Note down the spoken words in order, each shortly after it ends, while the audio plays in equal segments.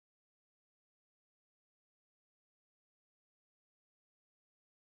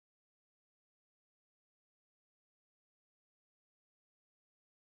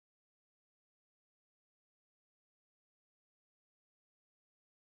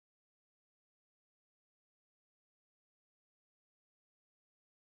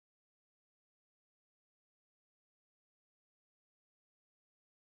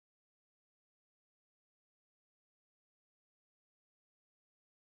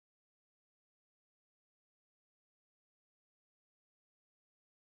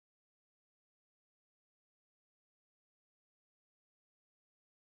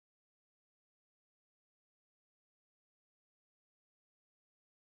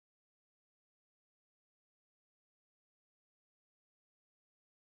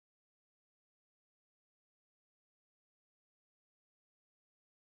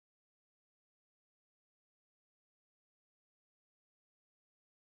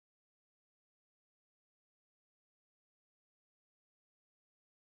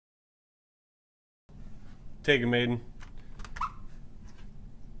Take it, maiden.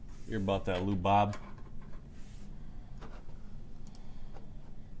 You're about that Lou Bob.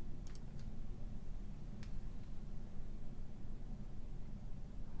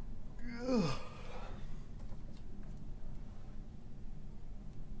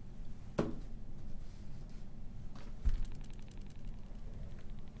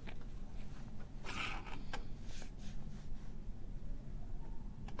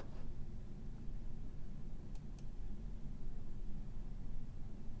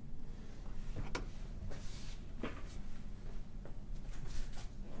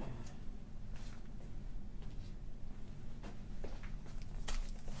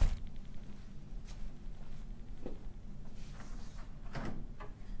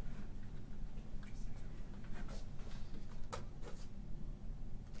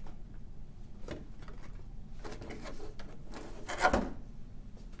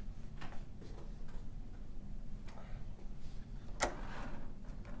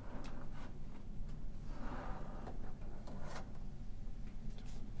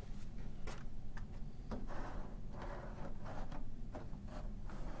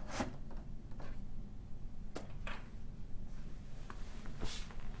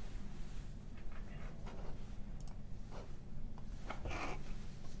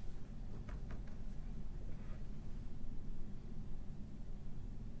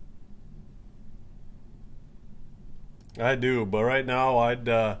 I do, but right now I'd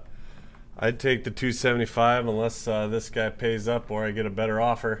take the 275 unless this guy pays up or I get a better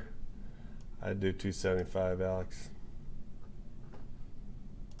offer. I'd do 275, Alex.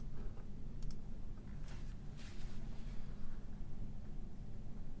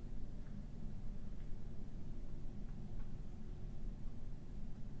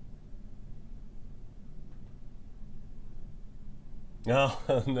 No,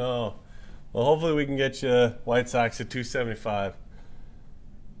 no. Well, hopefully we can get you White Sox at 275.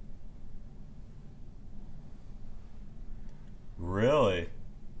 Really?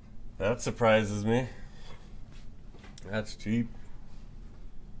 That surprises me. That's cheap.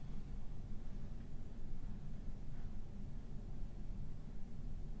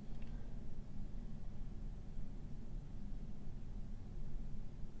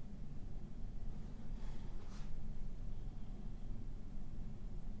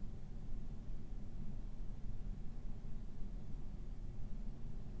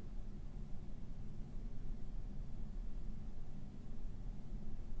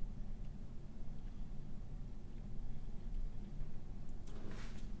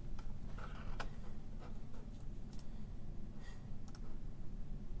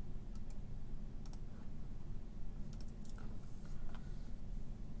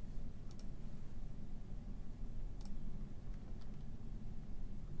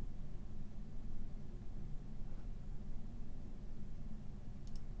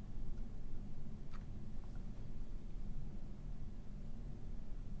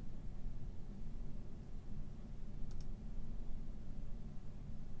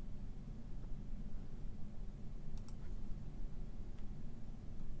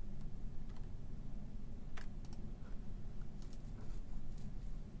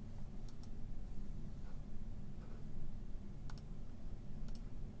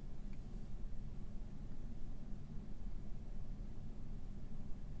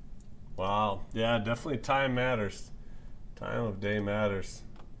 Wow. Yeah, definitely time matters. Time of day matters.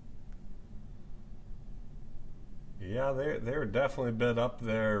 Yeah, they were definitely bid up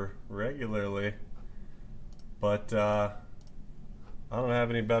there regularly, but I don't have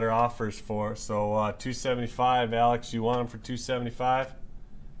any better offers for. So 275, Alex. You want them for 275?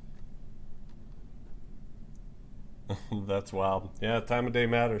 That's wild. Yeah, time of day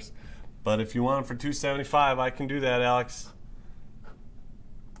matters. But if you want them for 275, I can do that, Alex.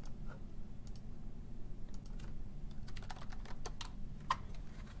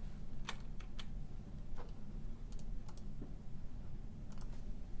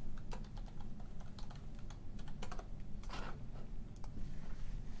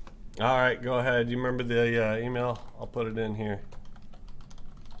 All right, go ahead. You remember the email? I'll put it in here.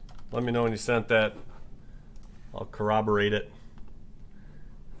 Let me know when you sent that. I'll corroborate it.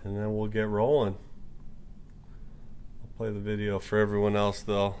 And then we'll get rolling. I'll play the video for everyone else,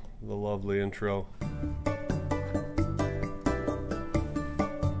 though. The lovely intro.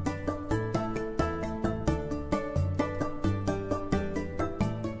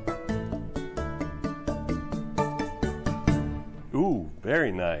 Ooh,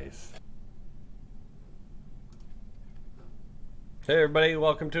 very nice. Hey everybody,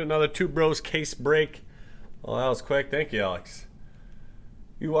 welcome to another Two Bros case break. Well, that was quick. Thank you, Alex.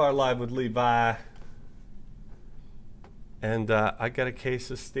 You are live with Levi. And I got a case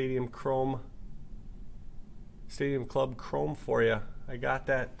of Stadium Club Chrome for you. I got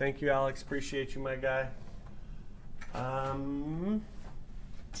that. Thank you, Alex. Appreciate you, my guy. How's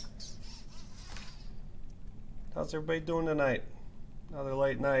everybody doing tonight? Another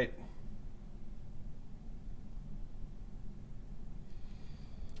late night.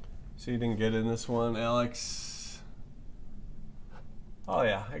 So you didn't get in this one, Alex? Oh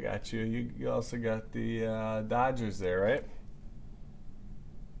yeah, I got you. You also got the Dodgers there, right?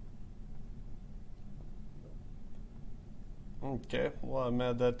 Okay, well I'm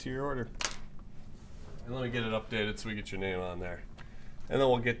add that to your order. And let me get it updated so we get your name on there. And then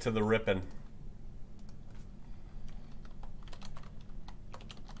we'll get to the ripping.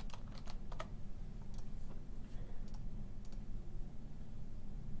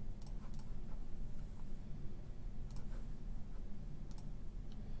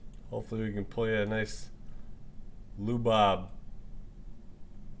 Hopefully we can pull you a nice Lubob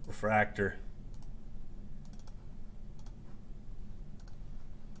refractor.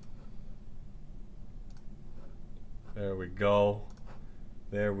 There we go.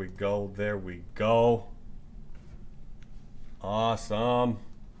 There we go. There we go. Awesome.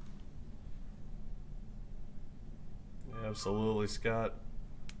 Absolutely, Scott.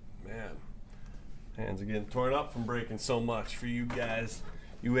 Man, hands are getting torn up from breaking so much for you guys,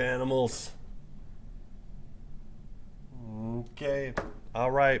 you animals. Okay. All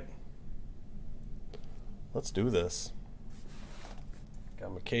right. Let's do this.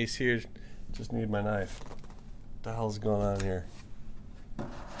 Got my case here. Just need my knife. What the hell's going on here?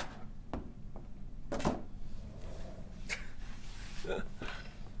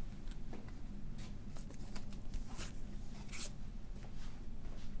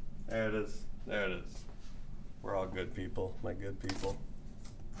 There it is. There it is. We're all good people, my good people.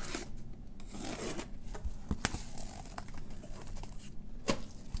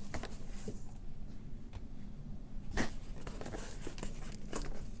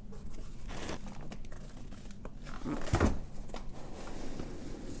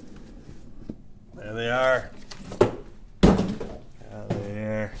 There they are. Out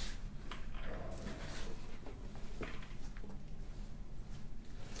there.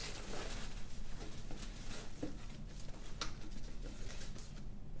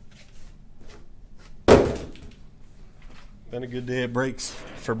 Been a good day at breaks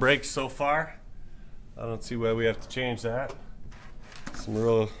so far. I don't see why we have to change that.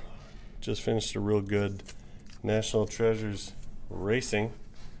 Just finished a real good National Treasures Racing.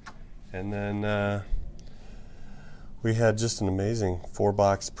 And then we had just an amazing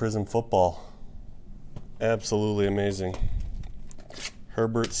 4-box Prism football. Absolutely amazing.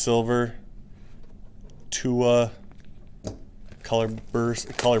 Herbert Silver, Tua, Color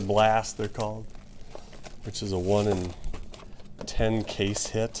Blast they're called, which is a 1 in 10 case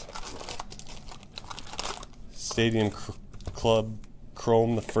hit. Stadium Club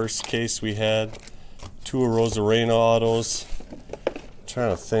Chrome, the first case we had. Tua Rosarena autos. I'm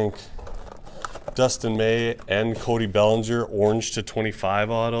trying to think. Dustin May and Cody Bellinger, orange to 25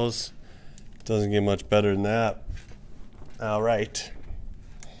 autos. Doesn't get much better than that. All right.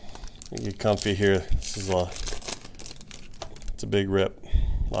 Get comfy here. It's a big rip.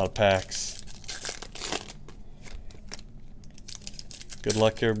 A lot of packs. Good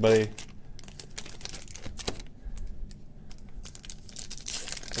luck, everybody.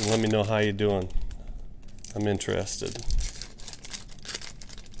 And let me know how you're doing. I'm interested.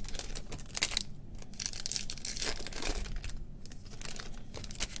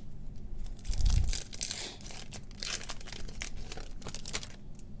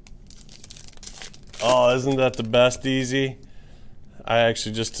 Oh, isn't that the best, Easy? I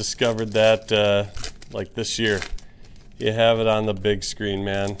actually just discovered that like this year. You have it on the big screen,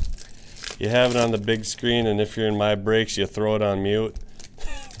 man. You have it on the big screen, and if you're in my breaks, you throw it on mute.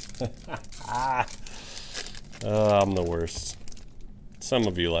 Oh, I'm the worst. Some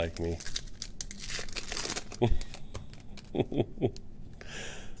of you like me.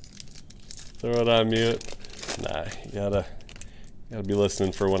 Throw it on mute. Nah, you gotta be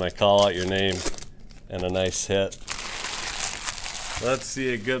listening for when I call out your name. And a nice hit. Let's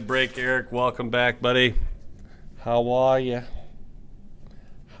see a good break, Eric. Welcome back, buddy. How are you?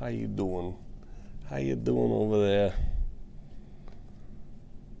 How you doing? How you doing over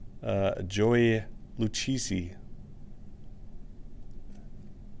there? Joey Lucchesi.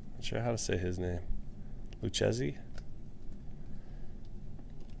 Not sure how to say his name. Lucchesi?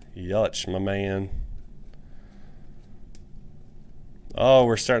 Yuch, my man. Oh,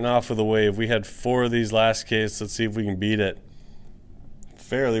 we're starting off with a wave. We had 4 of these last case. Let's see if we can beat it.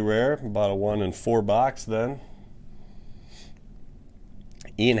 Fairly rare. About a 1 in 4 box then.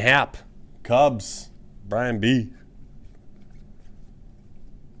 Ian Happ, Cubs. Brian B.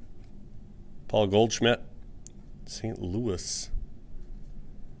 Paul Goldschmidt, St. Louis.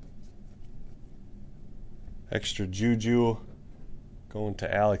 Extra juju going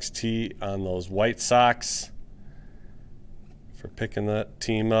to Alex T on those White Sox for picking that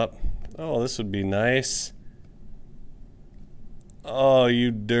team up. Oh, this would be nice. Oh, you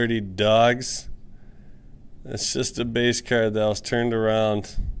dirty dogs. It's just a base card that was turned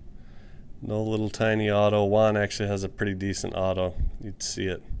around. No little tiny auto. Juan actually has a pretty decent auto. You'd see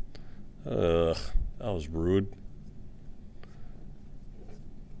it. Ugh, that was rude.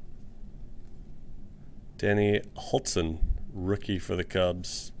 Danny Hultzen, rookie for the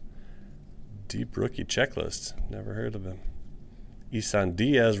Cubs. Deep rookie checklist. Never heard of him. Isan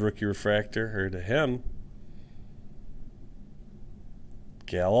Diaz, rookie refractor. Heard of him.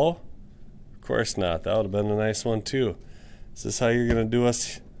 Gallo? Of course not. That would have been a nice one too. Is this how you're going to do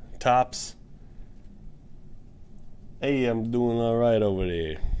us, Tops? Hey, I'm doing all right over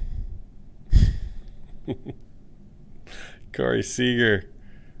there. Corey Seager,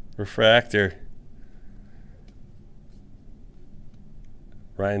 refractor.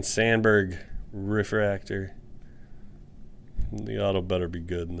 Ryan Sandberg, refractor. The auto better be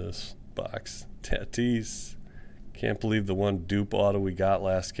good in this box. Tatis. Can't believe the one dupe auto we got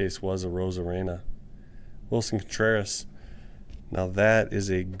last case was a Rosarena. Wilson Contreras. Now that is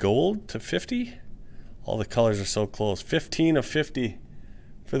a gold to 50. All the colors are so close. 15 of 50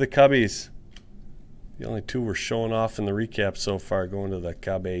 for the Cubbies. The only two we're showing off in the recap so far going to the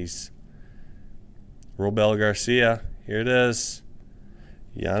Cubbies. Robel Garcia. Here it is.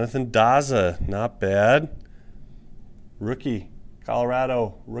 Jonathan Daza. Not bad. Rookie.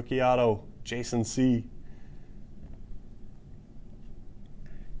 Colorado. Rookie auto. Jason C.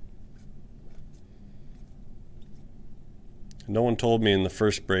 No one told me in the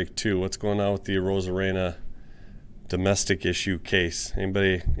first break too what's going on with the Rosarena domestic issue case.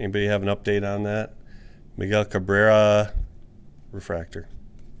 Anybody have an update on that? Miguel Cabrera, refractor.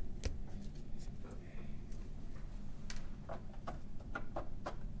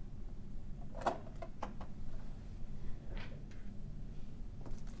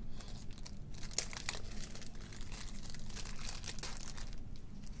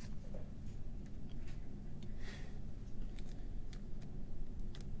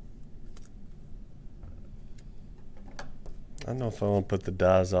 I don't know if I want to put the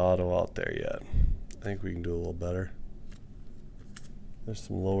Daz auto out there yet. I think we can do a little better. There's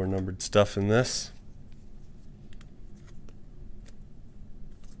some lower numbered stuff in this.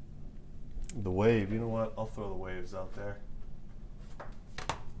 The wave, you know what? I'll throw the waves out there.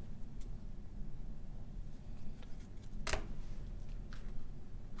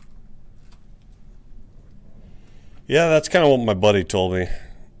 Yeah, that's kind of what my buddy told me.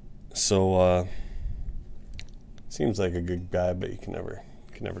 So, seems like a good guy, but you can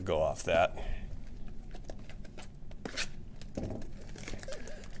never go off that.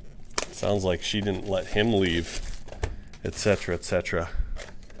 Sounds like she didn't let him leave, etc., etc.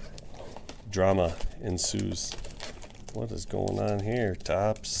 Drama ensues. What is going on here,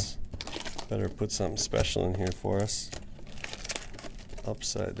 Tops? Better put something special in here for us.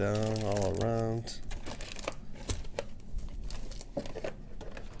 Upside down, all around.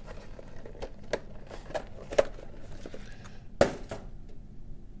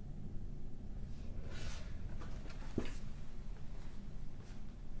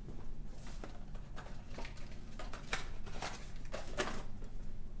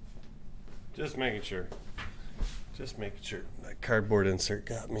 Just making sure. Just making sure. That cardboard insert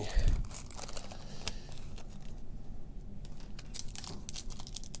got me.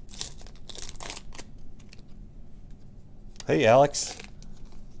 Hey, Alex.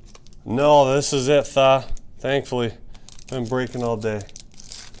 No, this is it, Tha. Thankfully. I've been breaking all day.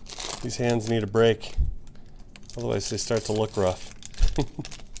 These hands need a break. Otherwise, they start to look rough.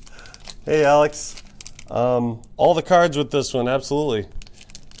 Hey, Alex. All the cards with this one, absolutely.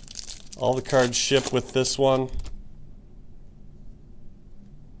 All the cards ship with this one.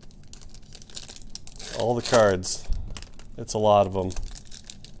 All the cards. It's a lot of them.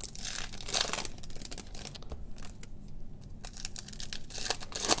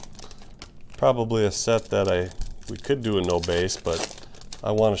 Probably a set that we could do a no base, but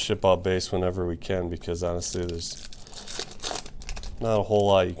I want to ship out base whenever we can because honestly there's not a whole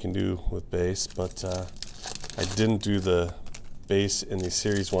lot you can do with base, but I didn't do the base in the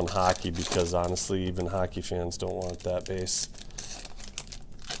Series 1 hockey because honestly even hockey fans don't want that base.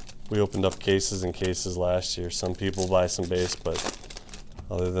 We opened up cases and cases last year. Some people buy some base, but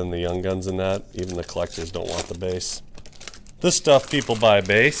other than the young guns and that, even the collectors don't want the base. This stuff people buy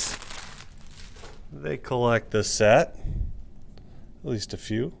base. They collect the set. At least a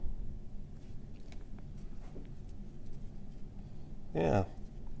few. Yeah.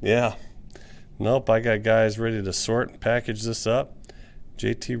 Yeah. Nope, I got guys ready to sort and package this up.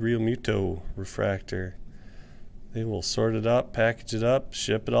 JT Real Muto refractor. They will sort it up, package it up,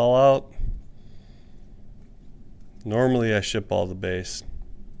 ship it all out. Normally I ship all the base.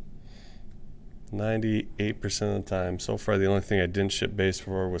 98% of the time. So far the only thing I didn't ship base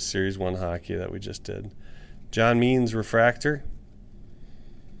for was Series 1 hockey that we just did. John Means refractor.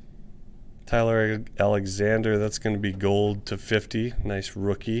 Tyler Alexander, that's going to be gold to 50. Nice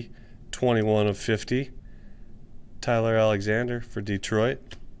rookie. 21 of 50. Tyler Alexander for Detroit.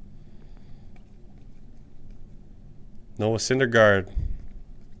 Noah Syndergaard.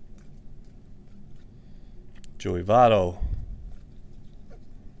 Joey Votto.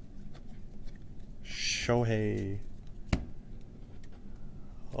 Shohei.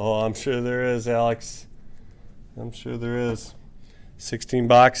 Oh, I'm sure there is, Alex. I'm sure there is. 16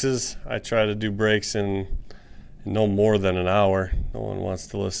 boxes. I try to do breaks in no more than an hour. No one wants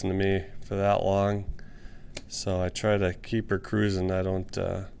to listen to me for that long. So I try to keep her cruising. I don't,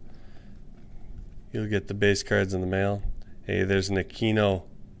 you'll get the base cards in the mail. Hey, there's an Aquino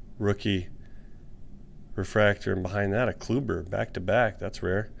rookie refractor, and behind that a Kluber back to back. That's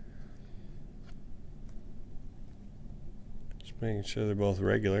rare. Just making sure they're both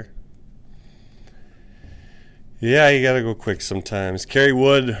regular. Yeah, you gotta go quick sometimes. Kerry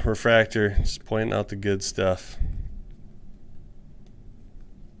Wood refractor, just pointing out the good stuff.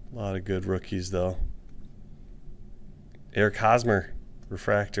 A lot of good rookies though. Eric Hosmer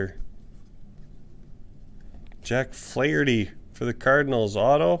refractor. Jack Flaherty for the Cardinals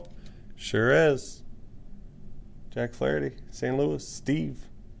auto. Sure is. Jack Flaherty, St. Louis. Steve.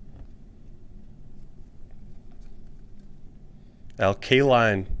 Al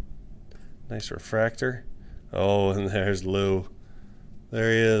Kaline. Nice refractor. Oh, and there's Lou.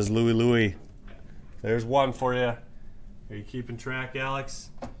 There he is, Louie. There's one for you. Are you keeping track,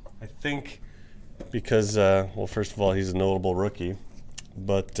 Alex? I think because, well, first of all, he's a notable rookie.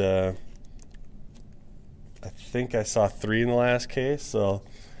 But I think I saw 3 in the last case, so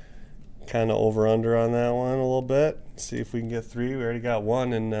kind of over-under on that one a little bit. See if we can get 3. We already got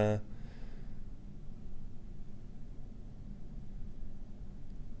 1 in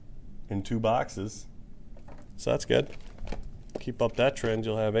 2 boxes. So that's good. Keep up that trend,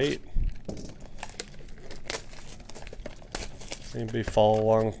 you'll have 8. Anybody follow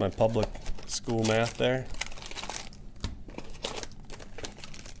along with my public school math there?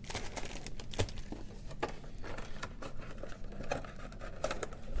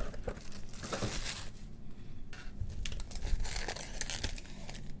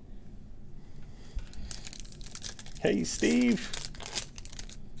 Hey, Steve.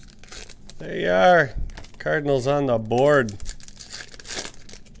 There you are. Cardinals on the board.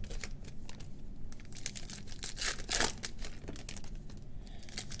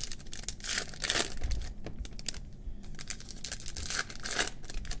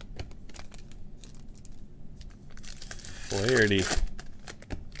 Flaherty.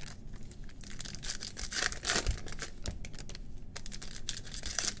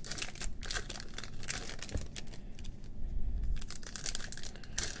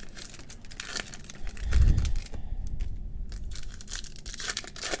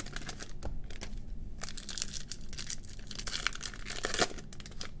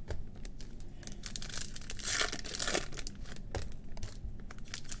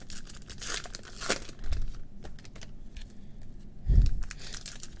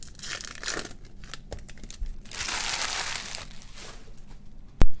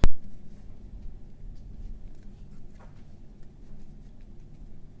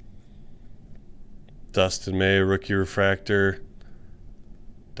 Dustin May, rookie refractor.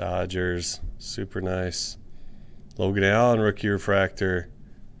 Dodgers, super nice. Logan Allen, rookie refractor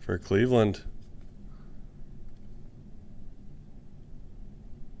for Cleveland.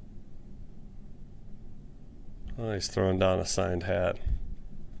 Oh, he's throwing down a signed hat.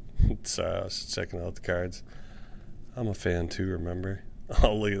 Sorry, I was checking out the cards. I'm a fan too, remember?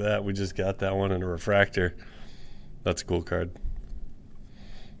 Oh, look at that. We just got that one in a refractor. That's a cool card.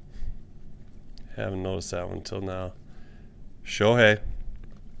 Haven't noticed that one until now. Shohei.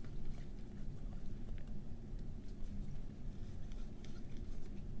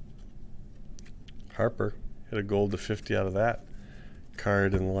 Harper hit a gold to 50 out of that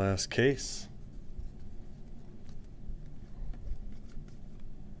card in the last case.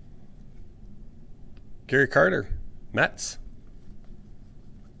 Gary Carter, Mets.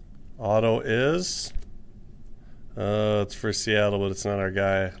 Auto is It's for Seattle, but it's not our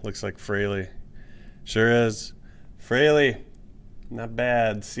guy. Looks like Fraley. Sure is. Fraley. Not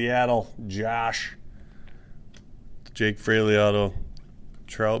bad. Seattle. Josh. Jake Fraley auto.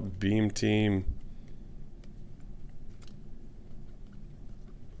 Trout Beam Team.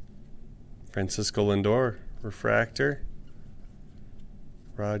 Francisco Lindor. Refractor.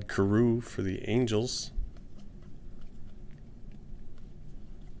 Rod Carew for the Angels.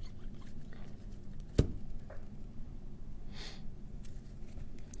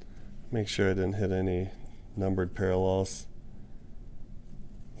 Make sure I didn't hit any numbered parallels.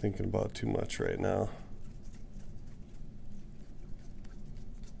 Thinking about too much right now.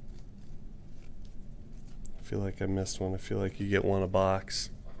 I feel like I missed one. I feel like you get one a box.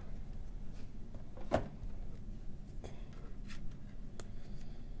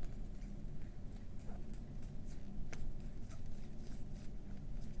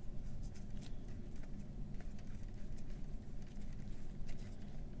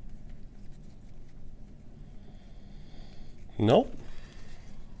 Nope.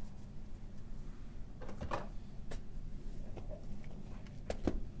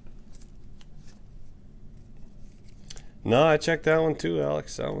 No, I checked that one too,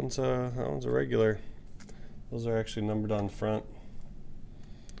 Alex. That one's a regular. Those are actually numbered on the front,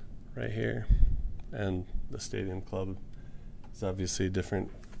 right here, and the Stadium Club is obviously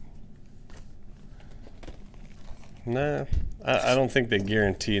different. Nah, I don't think they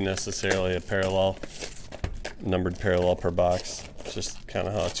guarantee necessarily a parallel. Numbered parallel per box. It's just kind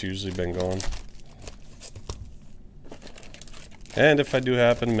of how it's usually been going. And if I do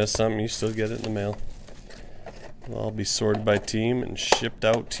happen to miss something, you still get it in the mail. It'll all be sorted by team and shipped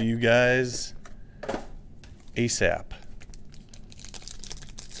out to you guys ASAP.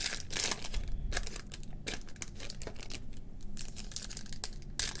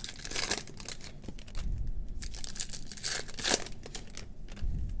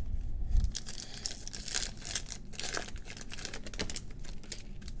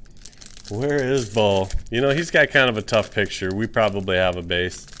 Where is Bo? You know, he's got kind of a tough picture. We probably have a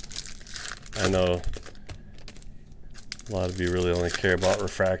base. I know a lot of you really only care about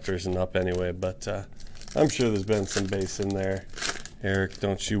refractors and up anyway, but I'm sure there's been some base in there. Eric,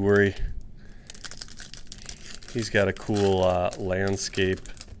 don't you worry. He's got a cool landscape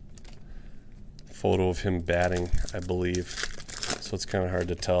photo of him batting, I believe. So it's kind of hard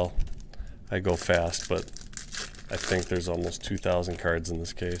to tell. I go fast, but I think there's almost 2,000 cards in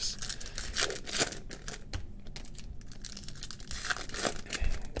this case.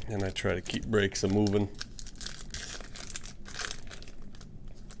 And I try to keep breaks moving.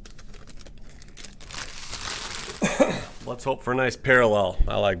 Let's hope for a nice parallel.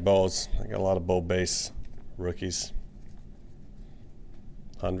 I like bows. I got a lot of bow base rookies.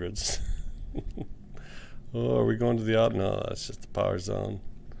 Hundreds. Oh, are we going to the out? No, that's just the power zone.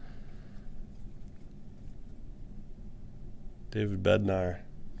 David Bednar.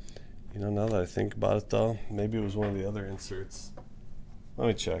 You know, now that I think about it though, maybe it was one of the other inserts. Let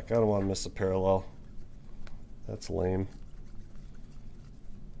me check. I don't want to miss a parallel. That's lame.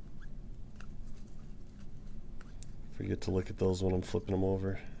 Forget to look at those when I'm flipping them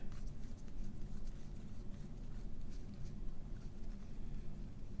over.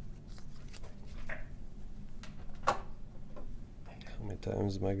 How many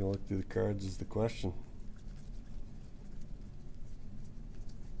times am I going to look through the cards is the question.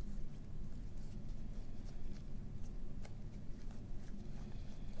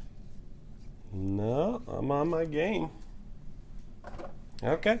 No, I'm on my game.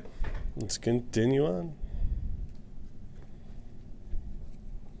 Okay, let's continue on.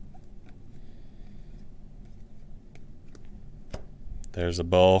 There's a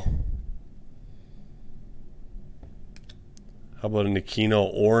ball. How about an Aquino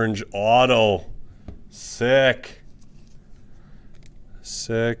orange auto? Sick.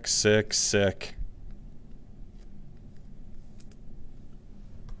 Sick, sick, sick.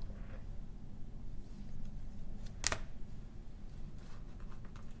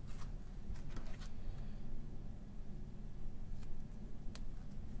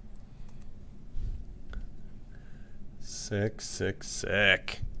 Sick, sick,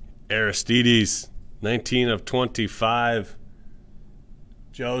 sick. Aristides, 19 of 25.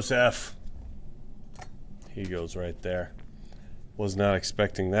 Joseph. He goes right there. Was not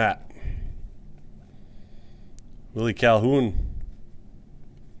expecting that. Willie Calhoun.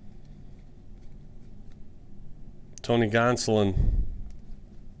 Tony Gonsolin.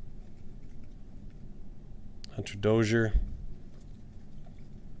 Hunter Dozier.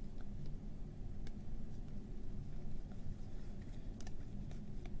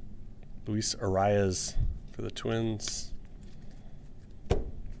 Luis Arias. for the Twins.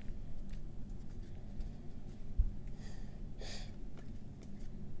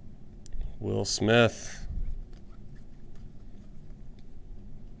 Will Smith.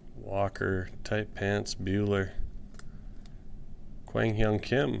 Walker, tight pants, Bueller. Kwang Hyun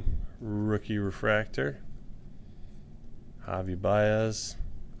Kim, rookie refractor. Javi Baez.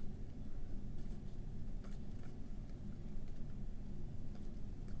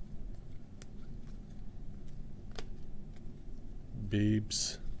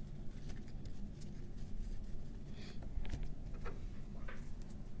 Beebs.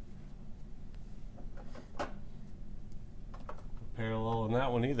 Parallel in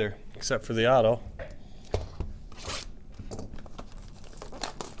that one either, except for the auto.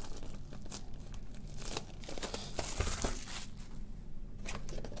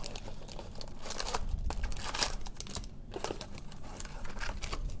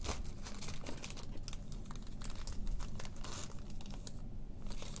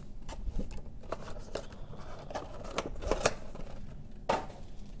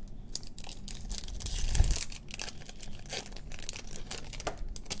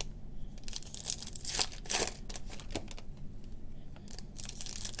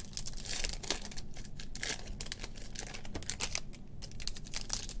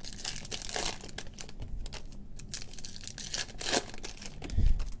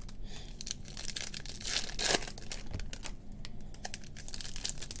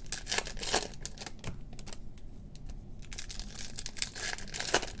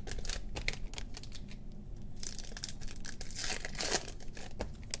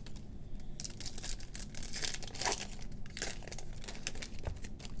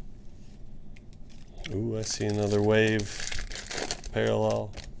 Ooh, I see another wave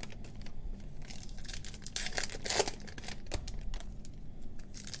parallel.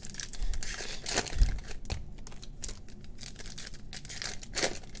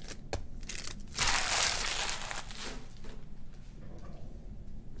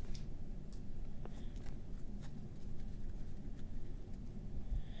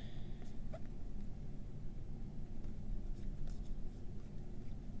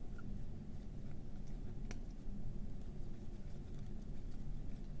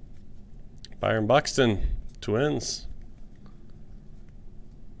 Byron Buxton, Twins.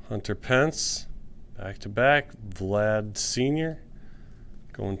 Hunter Pence, back-to-back. Vlad Sr.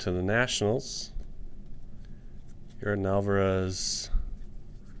 going to the Nationals. Jordan Alvarez,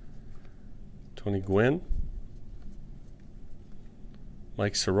 Tony Gwynn.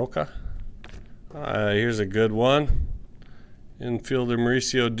 Mike Soroka. Here's a good one. Infielder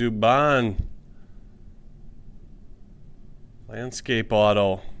Mauricio Dubon. Landscape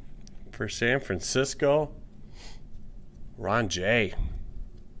auto for San Francisco. Ron J.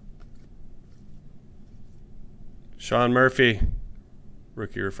 Sean Murphy,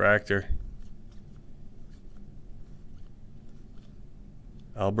 rookie refractor.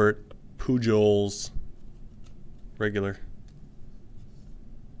 Albert Pujols, regular.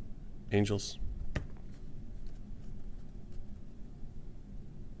 Angels.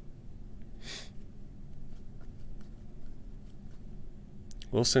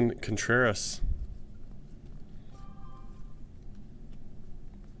 Wilson Contreras.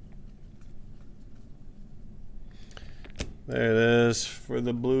 There it is for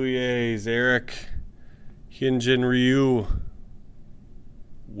the Blue Jays. Eric Hyunjin Ryu.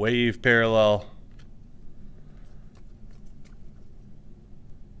 Wave parallel.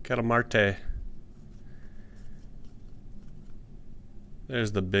 Catamarte.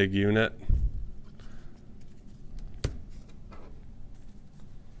 There's the big unit.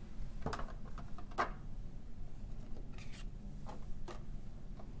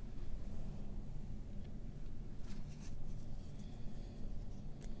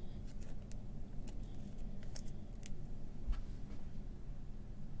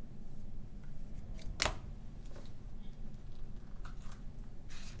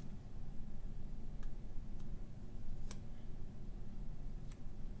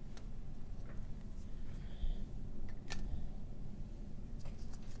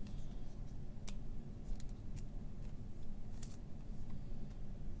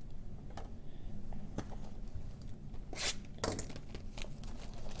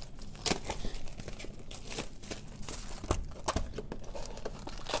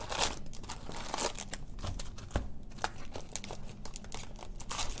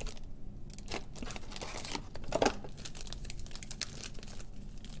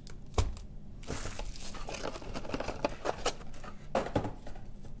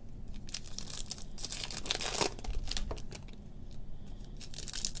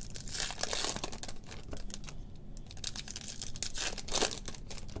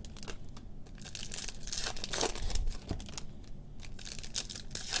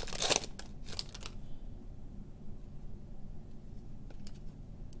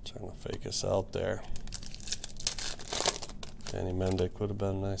 Gonna fake us out there. Danny Mendick would have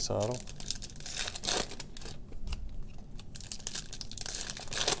been a nice auto.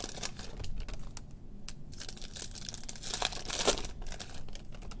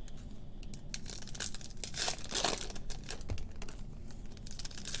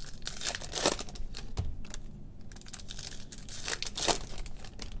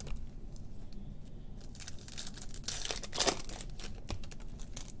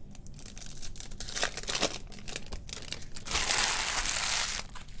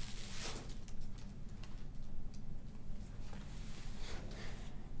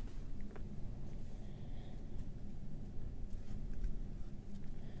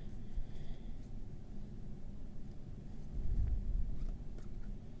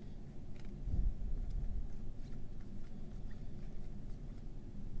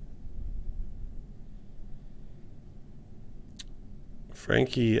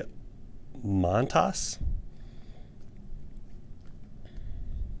 Frankie Montas.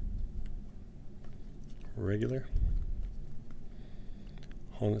 Regular.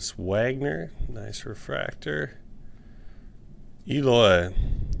 Honus Wagner. Nice refractor. Eloy.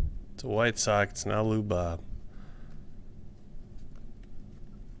 It's a White Sox. It's now Lou Bob.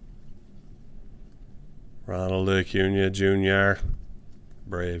 Ronald Acuna Jr.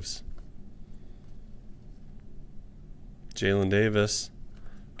 Braves. Jalen Davis.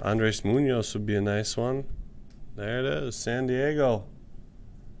 Andres Munoz would be a nice one. There it is. San Diego.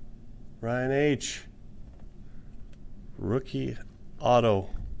 Ryan H. Rookie auto.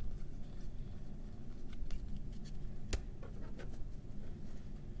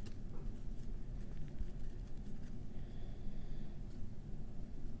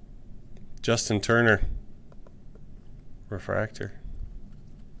 Justin Turner. Refractor.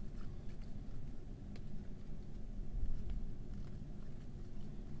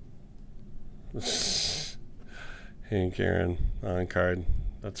 Hank Aaron on card.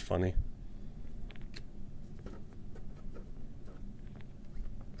 That's funny.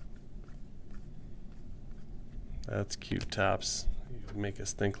 That's cute, Tops. You make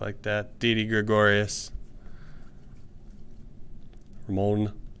us think like that. Didi Gregorius.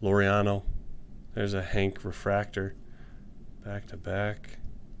 Ramon Laureano. There's a Hank refractor. Back to back.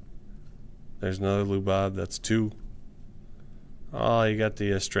 There's another Lou Bob. That's two. Oh, you got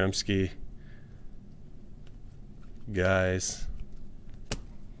the Yastrzemski guys.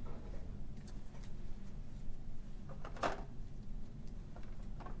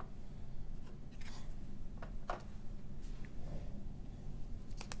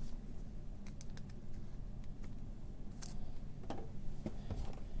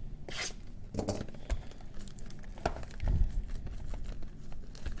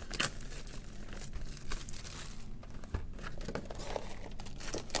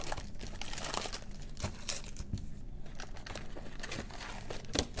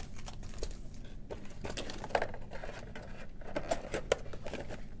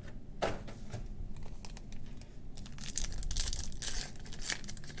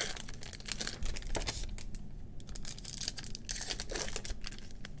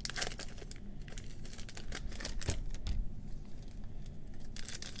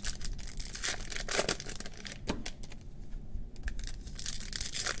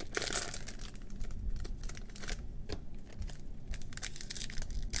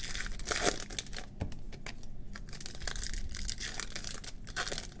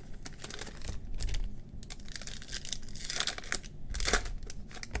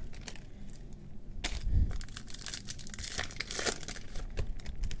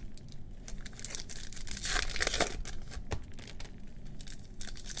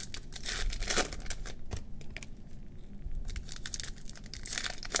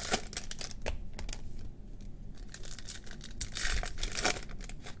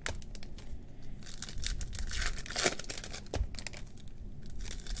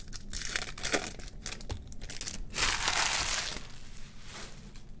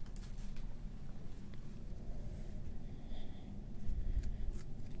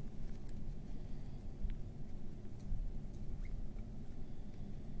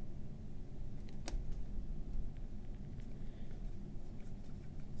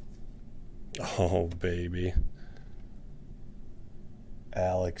 Oh, baby.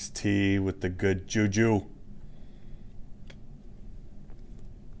 Alex T with the good juju.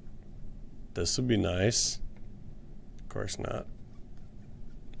 This would be nice. Of course not.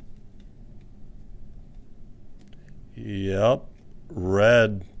 Yep.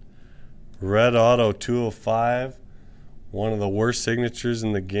 Red auto 205. One of the worst signatures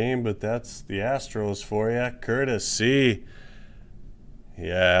in the game, but that's the Astros for you. Curtis C.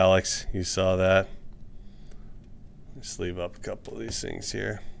 Yeah, Alex, you saw that. Let's leave up a couple of these things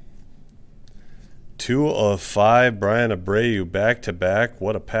here. 2 of 5, Brian Abreu back to back.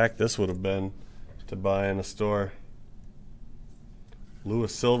 What a pack this would have been to buy in a store.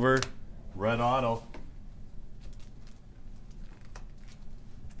 Lewis Silver, red auto.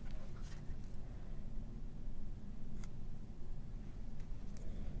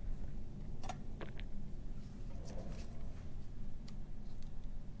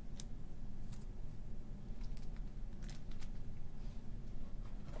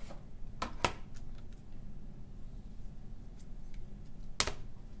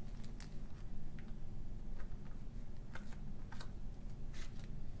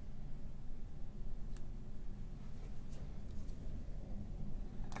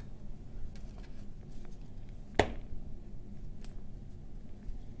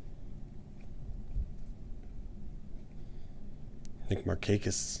 Nick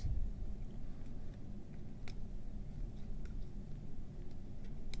Markakis.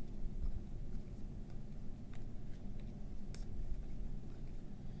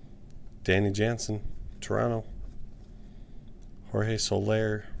 Danny Jansen, Toronto. Jorge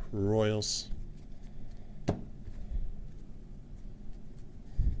Soler, Royals.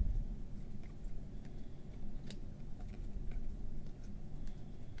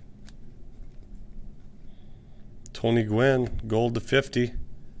 Tony Gwynn, gold to 50.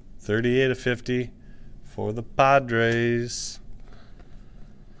 38 of 50 for the Padres.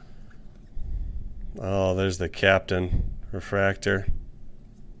 Oh, there's the captain refractor.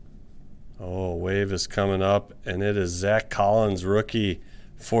 Oh, wave is coming up, and it is Zach Collins, rookie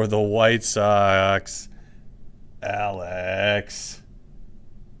for the White Sox. Alex.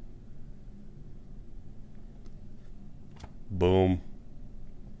 Boom.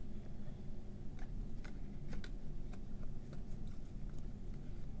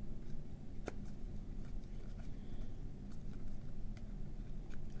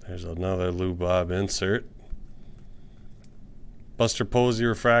 There's another Lou Bob insert. Buster Posey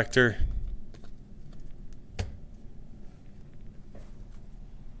refractor.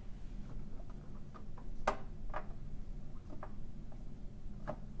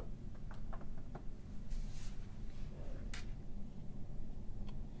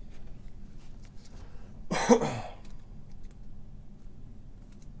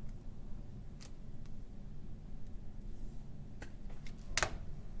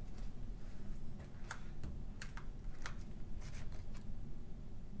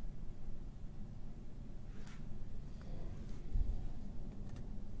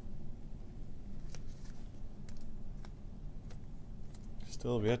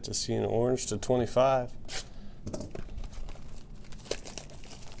 Still have yet to see an orange to 25.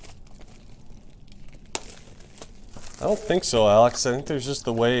 I don't think so, Alex. I think there's just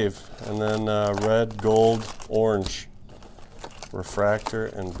the wave, and then red, gold, orange, refractor,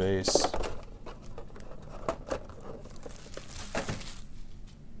 and base.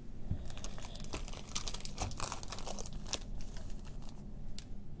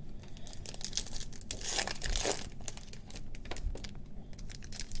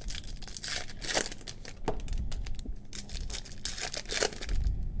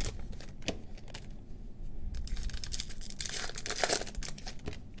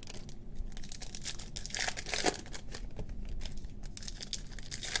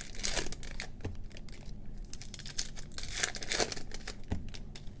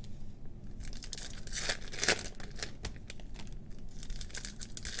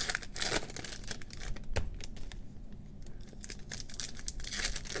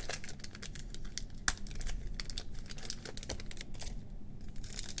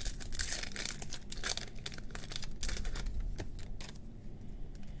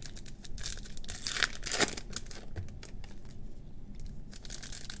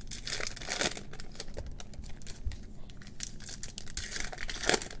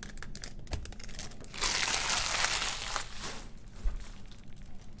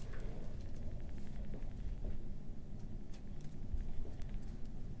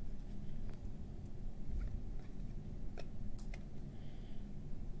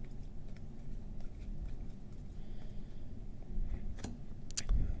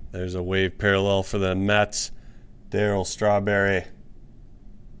 There's a wave parallel for the Mets. Darryl Strawberry.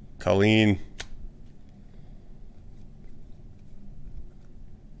 Colleen.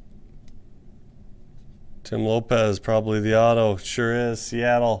 Tim Lopez, probably the auto. Sure is.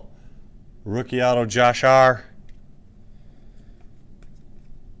 Seattle. Rookie auto, Josh R.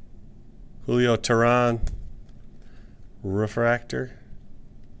 Julio Teheran. Refractor.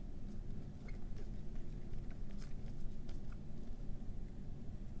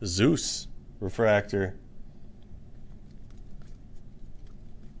 Zeus refractor.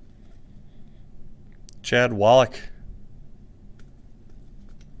 Chad Wallach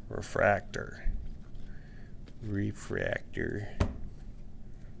refractor. Refractor.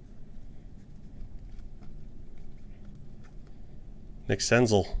 Nick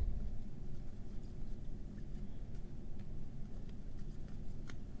Senzel.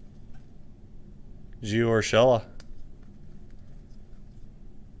 Gio Urshela.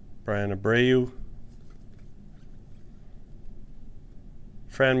 Brian Abreu.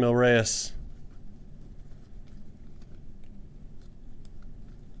 Franmil Reyes.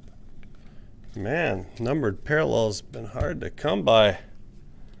 Man, numbered parallels been hard to come by.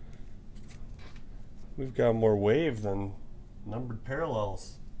 We've got more wave than numbered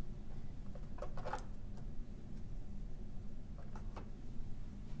parallels.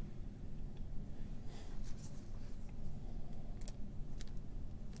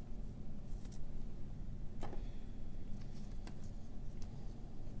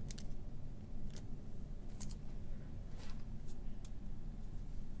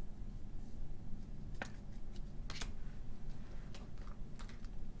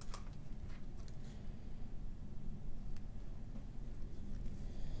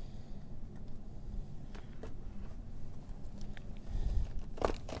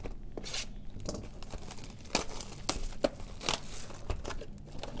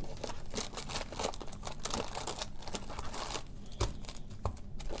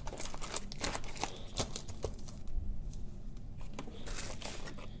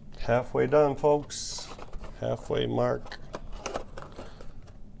 Halfway done, folks. Halfway mark.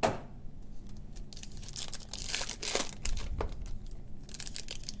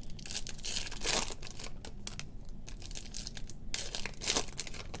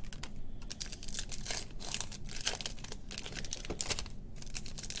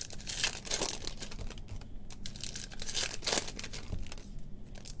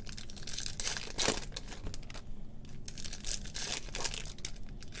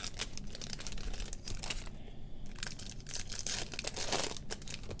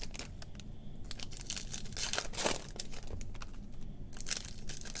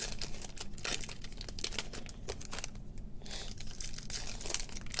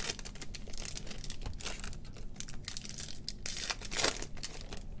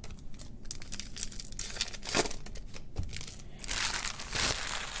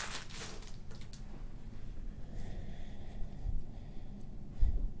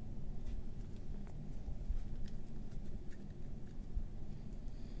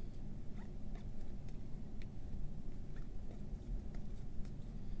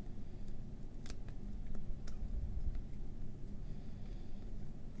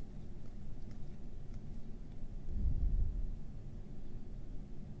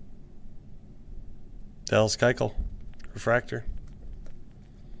 Dallas Keuchel, refractor.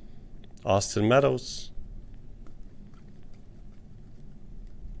 Austin Meadows.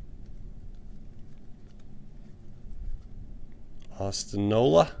 Austin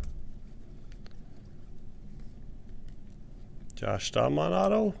Nola. Josh Staumont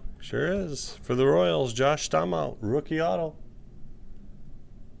auto. Sure is. For the Royals, Josh Staumont, rookie auto.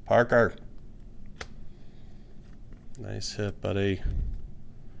 Parker. Nice hit, buddy.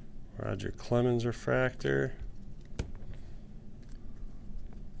 Roger Clemens refractor.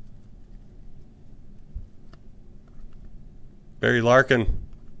 Barry Larkin.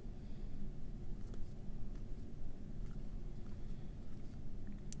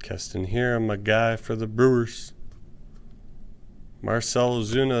 Keston here, I'm a guy for the Brewers. Marcell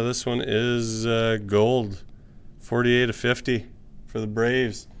Ozuna, this one is gold. 48/50 for the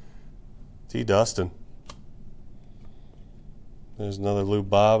Braves. T. Dustin. There's another Lou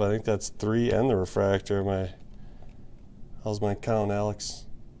Bob. I think that's 3 and the refractor. How's my count, Alex?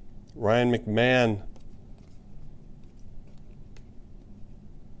 Ryan McMahon.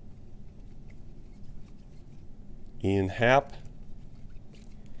 Ian Happ.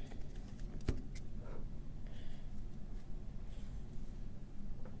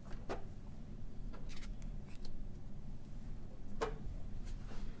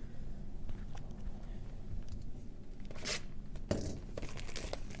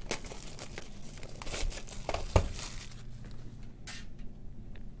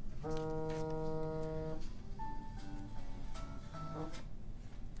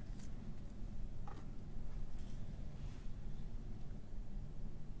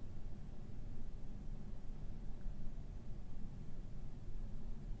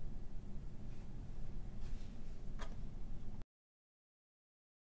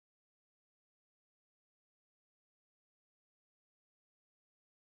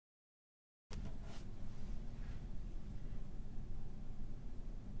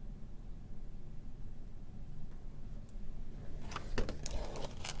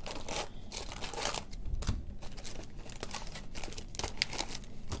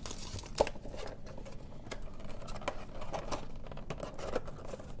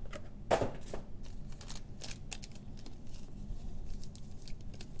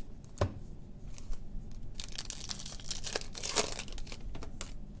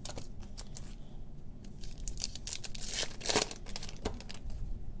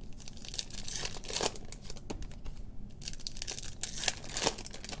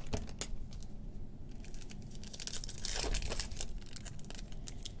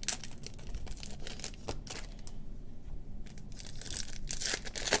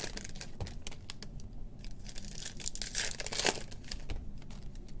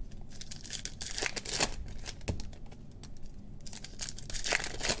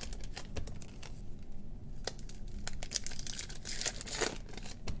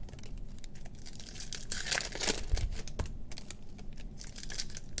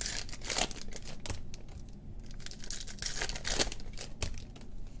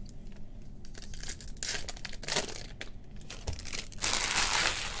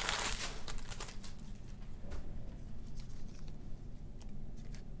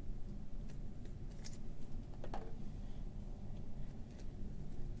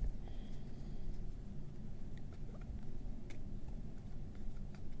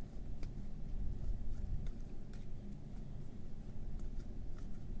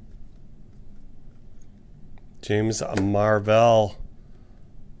 James Marvell,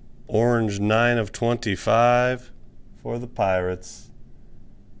 orange 9 of 25 for the Pirates.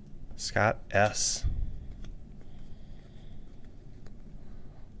 Scott S.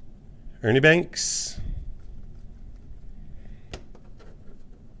 Ernie Banks.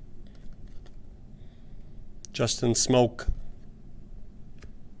 Justin Smoke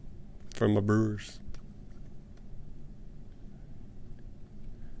from the Brewers.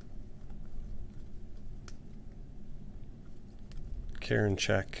 Karen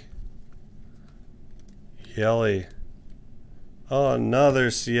Check. Yelly. Oh, another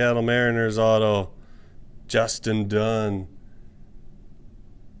Seattle Mariners auto. Justin Dunn.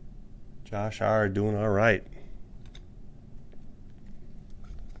 Josh R. doing all right.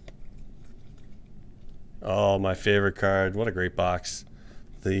 Oh, my favorite card. What a great box.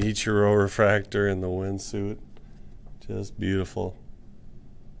 The Ichiro refractor in the windsuit. Just beautiful.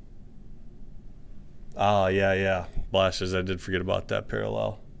 Oh, yeah. Blashes, I did forget about that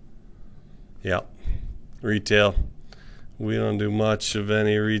parallel. Yep. Retail. We don't do much of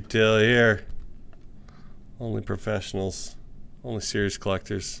any retail here. Only professionals. Only serious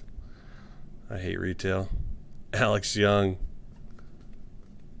collectors. I hate retail. Alex Young.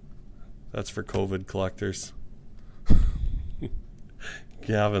 That's for COVID collectors.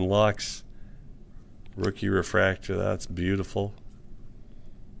 Gavin Lux. Rookie refractor. That's beautiful.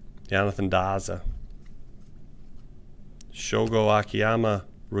 Jonathan Daza. Shogo Akiyama.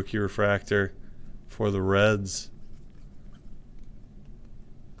 Rookie refractor for the Reds.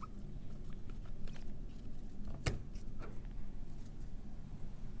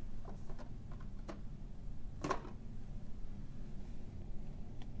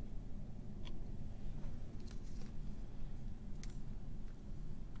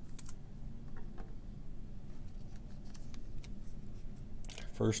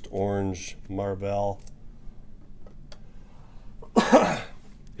 First orange Marvell.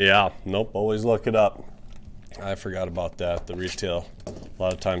 Yeah, nope, always look it up. I forgot about that. The retail a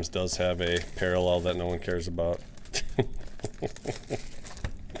lot of times does have a parallel that no one cares about.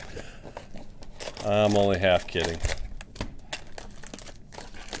 I'm only half kidding.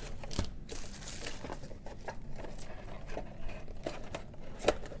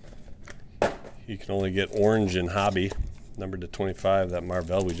 You can only get orange in hobby. Numbered to 25, that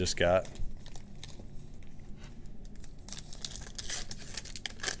Marvell we just got.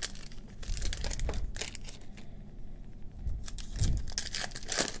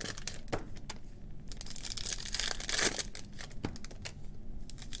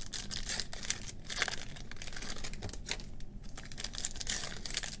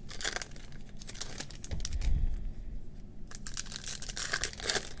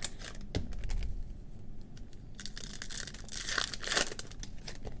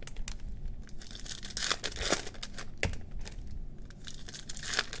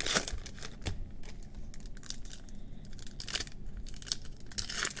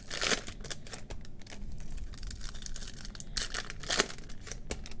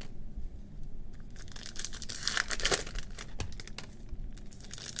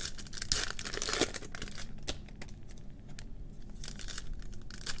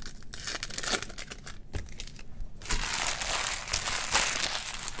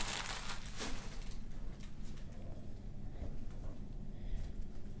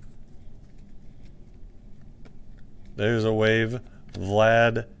 There's a wave.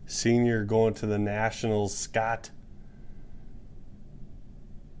 Vlad Sr. going to the Nationals. Scott.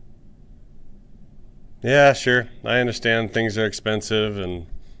 Yeah, sure. I understand things are expensive and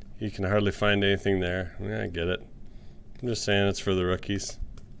you can hardly find anything there. Yeah, I get it. I'm just saying it's for the rookies.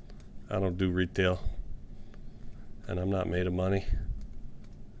 I don't do retail. And I'm not made of money.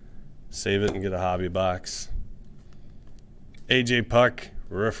 Save it and get a hobby box. AJ Puck,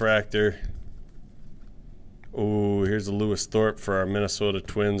 refractor. Ooh, here's a Lewis Thorpe for our Minnesota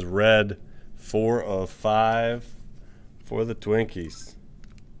Twins. Red, 4 of 5 for the Twinkies.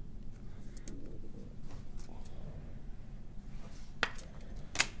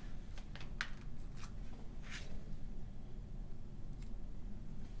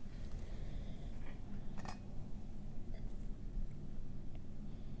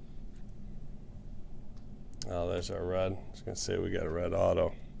 Oh, there's our red. I was going to say we got a red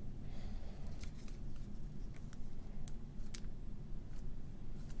auto.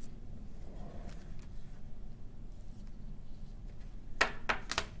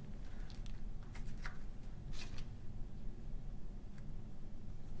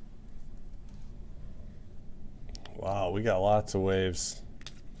 Wow, we got lots of waves.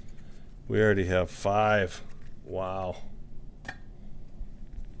 We already have 5. Wow.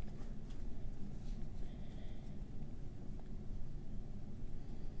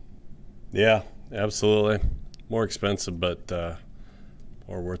 Yeah, absolutely. More expensive, but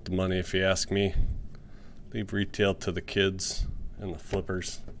more worth the money if you ask me. Leave retail to the kids and the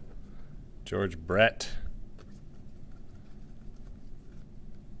flippers. George Brett.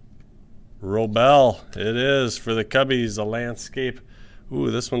 Robel, it is for the Cubbies, a landscape.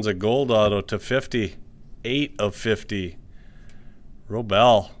 Ooh, this one's a gold auto to 50. 8 of 50.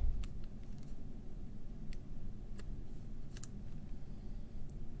 Robel.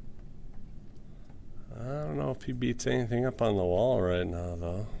 I don't know if he beats anything up on the wall right now,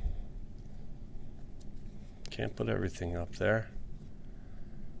 though. Can't put everything up there.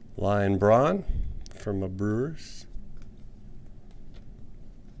 Lion Braun from a Brewers.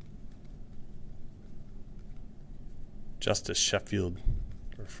 Justice Sheffield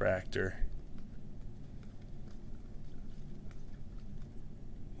refractor.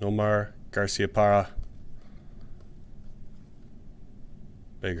 Nomar Garciaparra.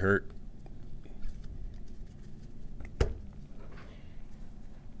 Big hurt.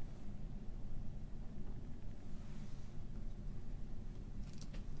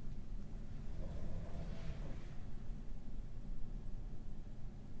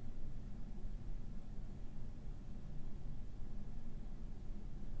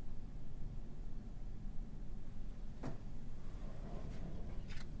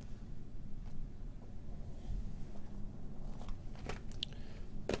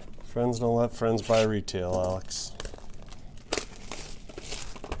 Friends don't let friends buy retail, Alex.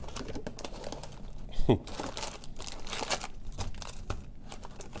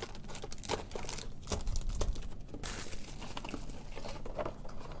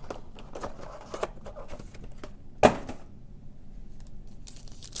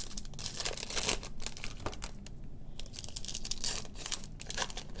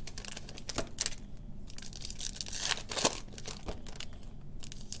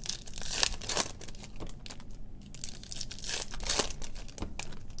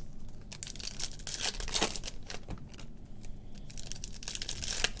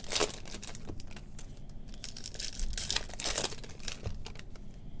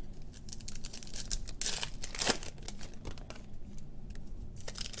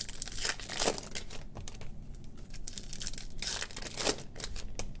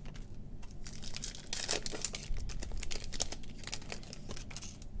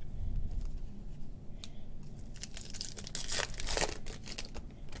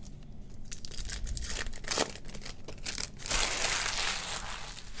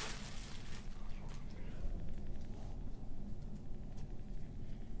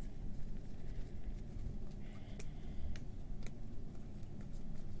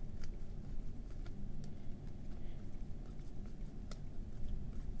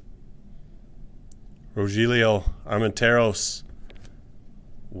 Rogelio Armenteros.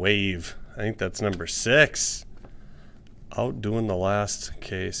 Wave. I think that's number 6. Outdoing the last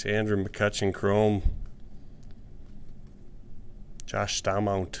case. Andrew McCutcheon Chrome. Josh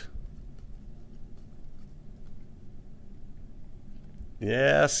Staumont.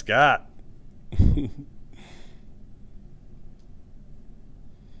 Yeah, Scott.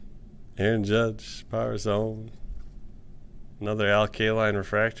 Aaron Judge, Power Zone. Another Al Kaline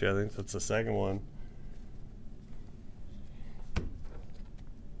refractory. I think that's the second one.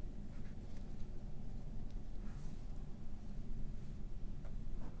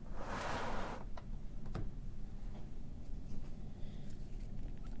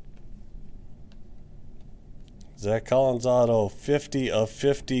 Zach Collins auto, 50 of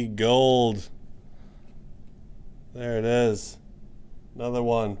 50 gold. There it is. Another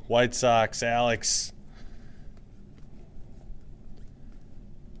one. White Sox, Alex.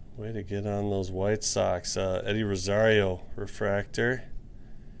 Way to get on those White Sox. Eddie Rosario refractor.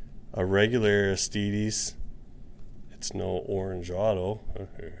 A regular Aristides. It's no orange auto.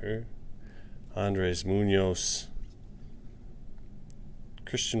 Andres Munoz.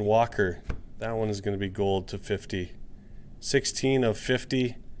 Christian Walker. That one is going to be gold to 50. 16 of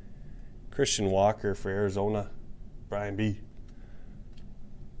 50. Christian Walker for Arizona. Brian B.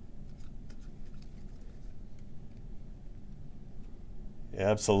 Yeah,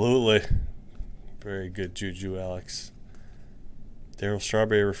 absolutely. Very good juju, Alex. Daryl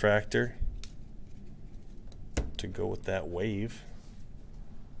Strawberry refractor to go with that wave.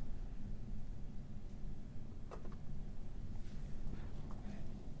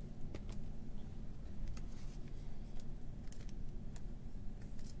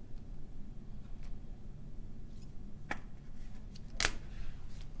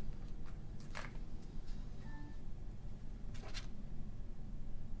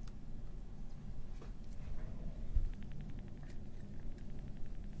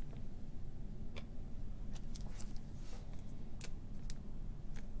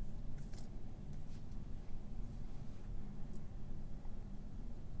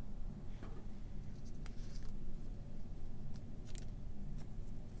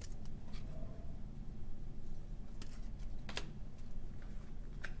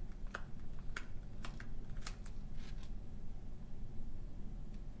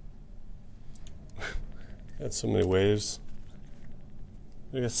 Had so many waves.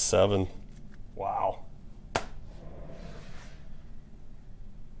 I guess 7. Wow.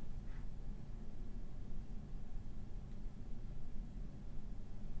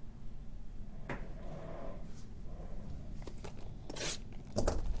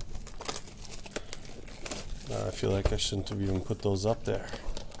 I feel like I shouldn't have even put those up there.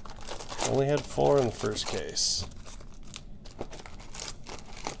 Only had 4 in the first case.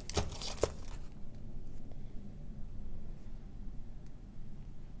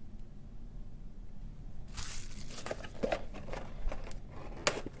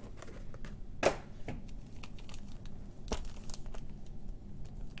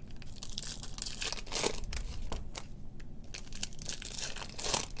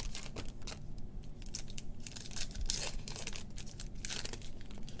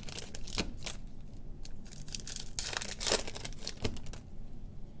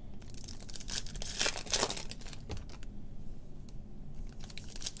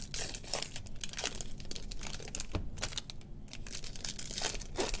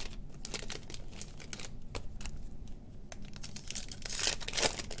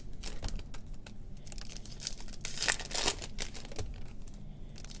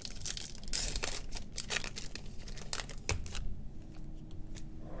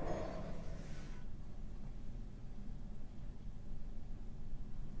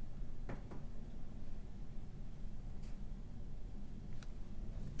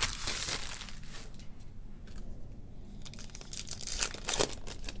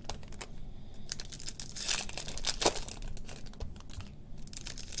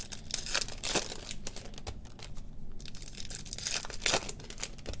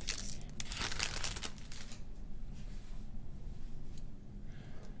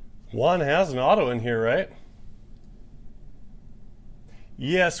 Juan has an auto in here, right?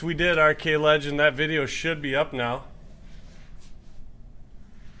 Yes, we did, RK Legend. That video should be up now.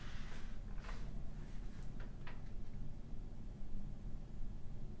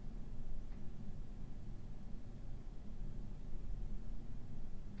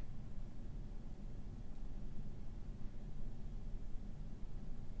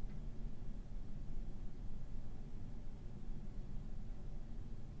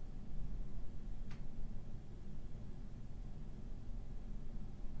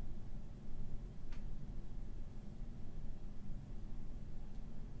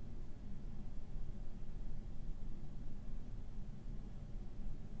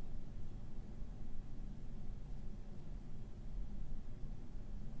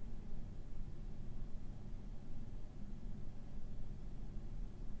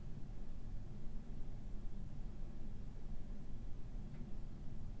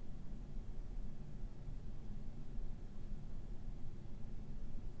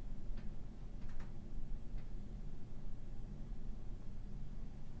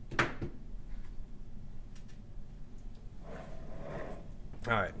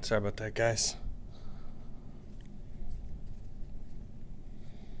 All right, sorry about that, guys.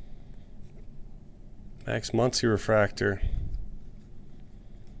 Max Muncy refractor.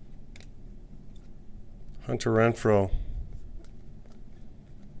 Hunter Renfroe.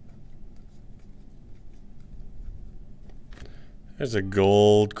 There's a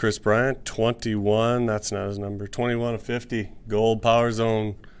gold Chris Bryant, 21. That's not his number. 21 of 50. Gold Power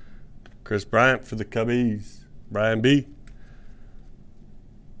Zone. Chris Bryant for the Cubbies. Brian B.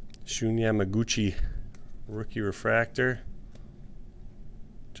 Shun Yamaguchi, rookie refractor.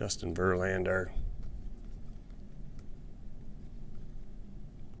 Justin Verlander.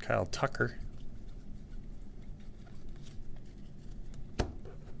 Kyle Tucker.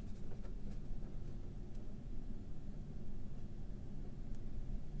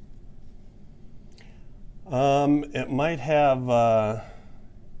 It might have,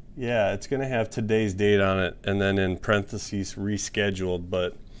 yeah, it's going to have today's date on it, and then in parentheses rescheduled,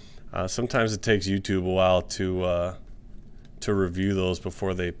 but sometimes it takes YouTube a while to review those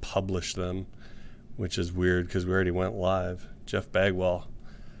before they publish them, which is weird because we already went live. Jeff Bagwell.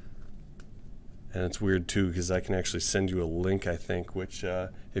 And it's weird too because I can actually send you a link, I think, which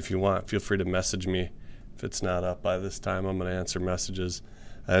if you want, feel free to message me. If it's not up by this time, I'm going to answer messages.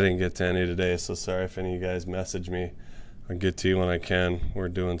 I didn't get to any today, so sorry if any of you guys message me. I'll get to you when I can. We're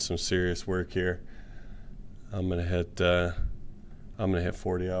doing some serious work here. I'm gonna hit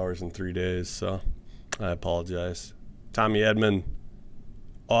 40 hours in 3 days, so I apologize. Tommy Edman,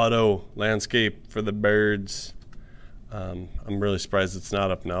 auto landscape for the birds. I'm really surprised it's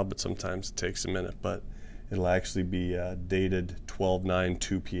not up now, but sometimes it takes a minute. But it'll actually be dated 12/9,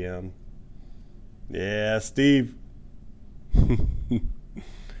 2 p.m. Yeah, Steve.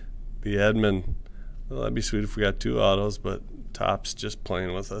 The Edman Well, that'd be sweet if we got 2 autos, but Top's just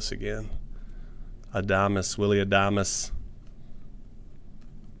playing with us again. Adamas, Willie Adamas.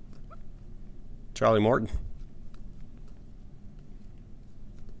 Charlie Morton.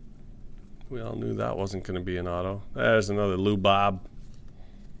 We all knew that wasn't going to be an auto. There's another Lou Bob.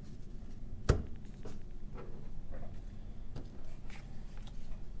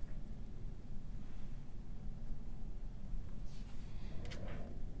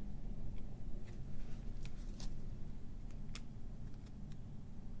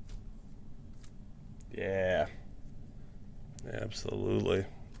 Yeah, absolutely.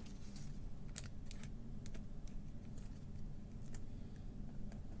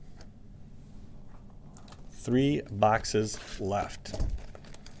 Three boxes left.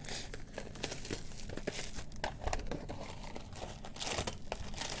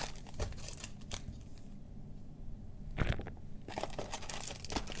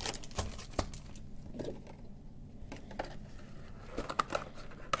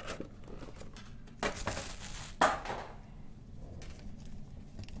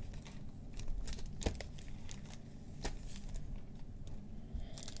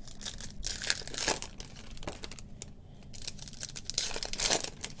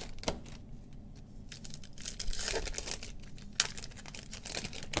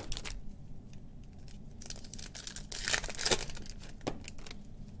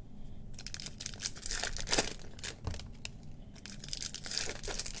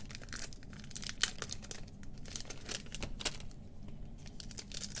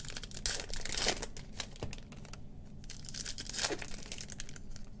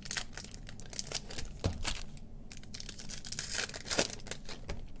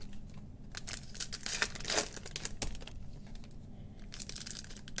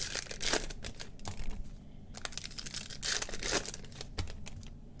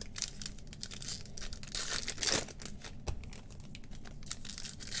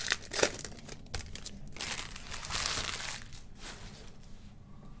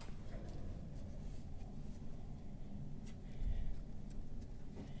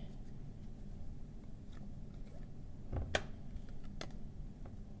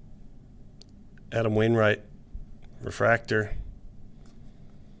 Adam Wainwright, refractor.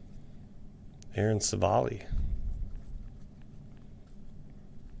 Aaron Savali.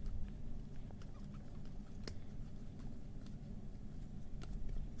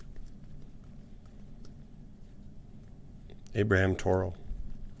 Abraham Toro.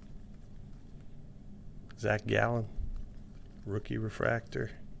 Zach Gallen, rookie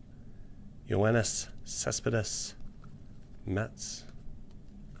refractor. Yoenis Cespedes, Mets.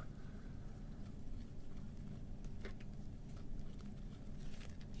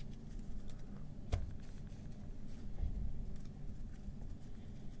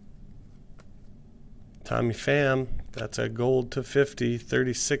 Tommy Pham, that's a gold to 50,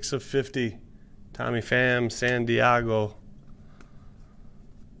 36 of 50. Tommy Pham, San Diego.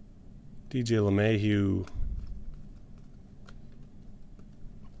 DJ LeMahieu.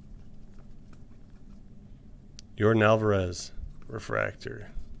 Jordan Alvarez, refractor.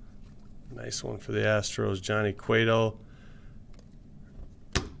 Nice one for the Astros. Johnny Cueto.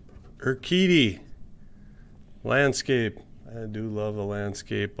 Urquidy, landscape. I do love a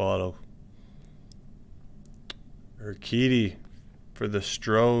landscape auto. Urquidy for the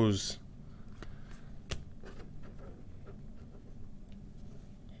Stros.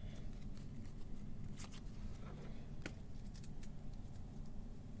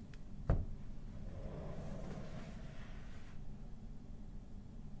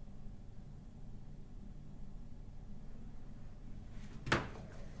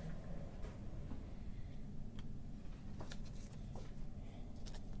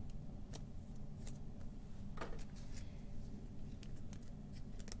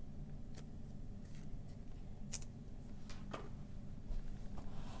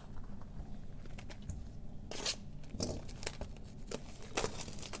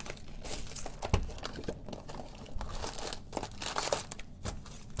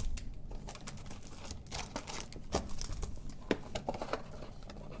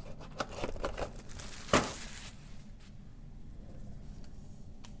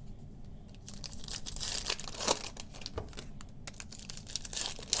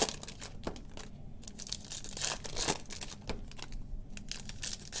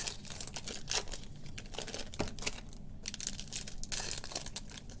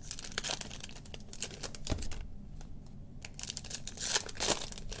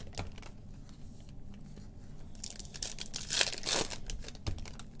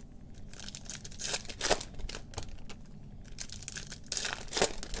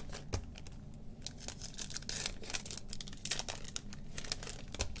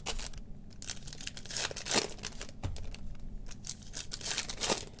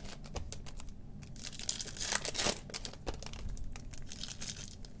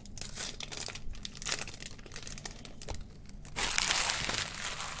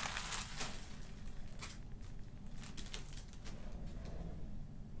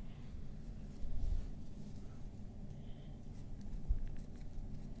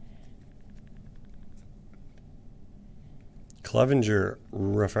 Clevenger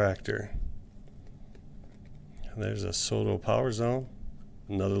refractor. There's a Soto Power Zone.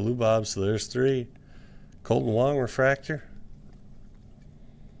 Another Lou Bob, so there's 3. Colton Wong refractor.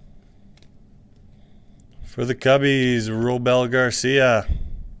 For the Cubbies, Robel Garcia.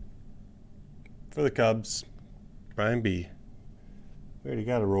 For the Cubs, Brian B. We already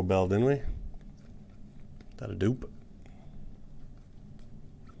got a Robel, didn't we? That a dupe.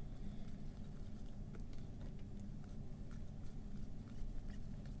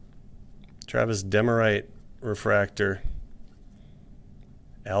 Travis Demerite refractor.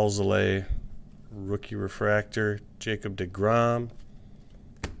 Alzolay rookie refractor. Jacob deGrom.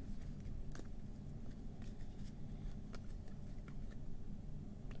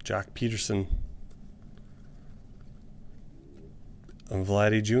 Jock Peterson. And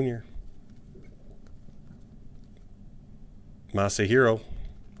Vladdy Jr. Masahiro.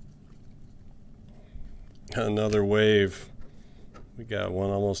 Another wave. We got one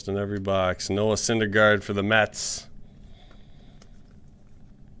almost in every box. Noah Syndergaard for the Mets.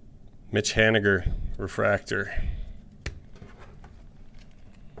 Mitch Haniger, refractor.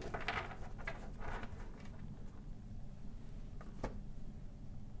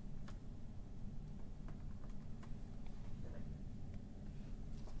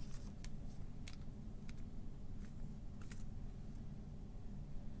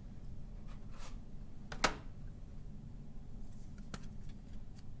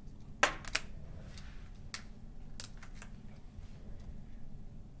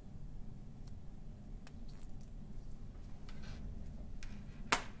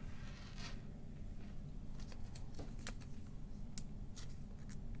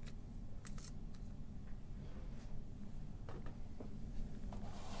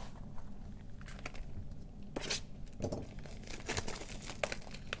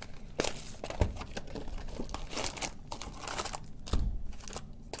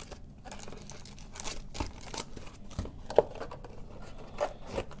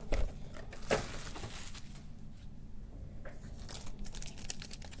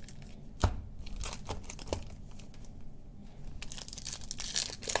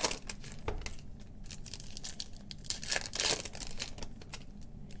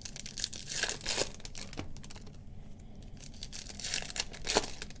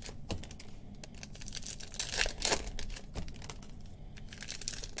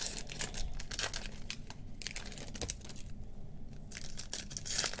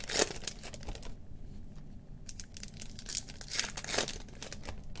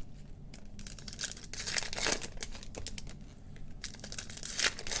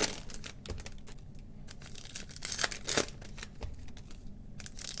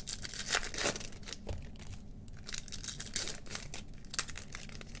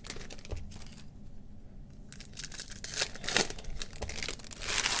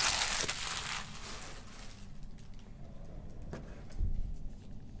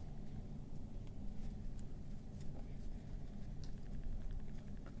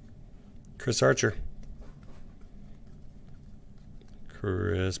 Chris Archer.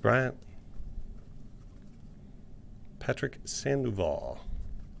 Chris Bryant. Patrick Sandoval.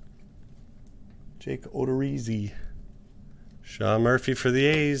 Jake Odorizzi. Sean Murphy for the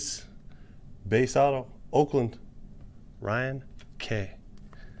A's. Base auto, Oakland. Ryan K.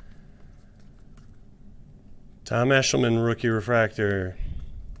 Tom Eshelman, rookie refractor.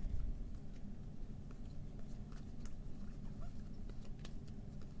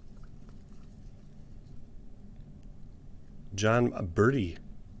 John Birdie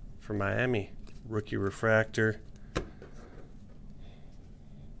for Miami, rookie refractor.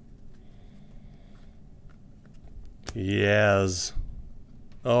 Yaz.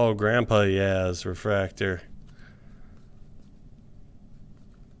 Oh, Grandpa Yaz, refractor.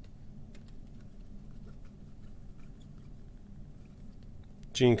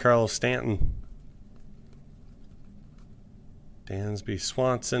 Giancarlo Stanton. Dansby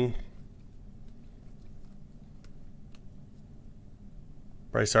Swanson.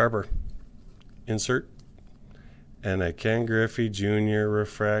 Bryce Harper. Insert. And a Ken Griffey Jr.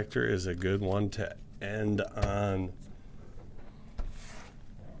 refractor is a good one to end on.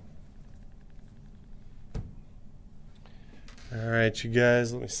 All right, you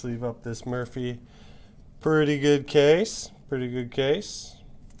guys, let me sleeve up this Murphy. Pretty good case. Pretty good case.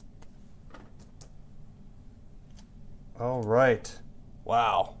 All right.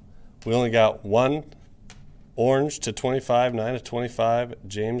 Wow. We only got one orange to 25, 9 to 25,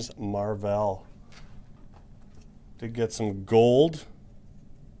 James Marvell. Did get some gold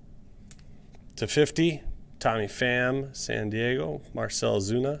to 50, Tommy Pham, San Diego, Marcell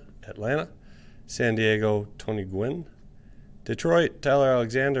Zuna, Atlanta, San Diego, Tony Gwynn, Detroit, Tyler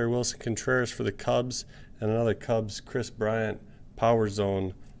Alexander, Wilson Contreras for the Cubs, and another Cubs, Chris Bryant, Power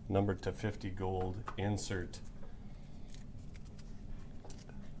Zone, numbered to 50 gold insert.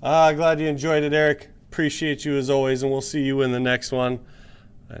 Glad you enjoyed it, Eric. Appreciate you as always, and we'll see you in the next one.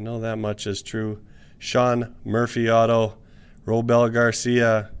 I know that much is true. Sean Murphy auto, Robel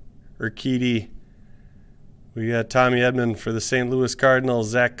Garcia, Urquidy. We got Tommy Edman for the St. Louis Cardinals,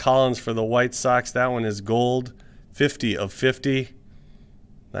 Zach Collins for the White Sox. That one is gold, 50 of 50.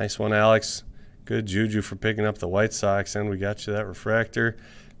 Nice one, Alex. Good juju for picking up the White Sox, and we got you that refractor.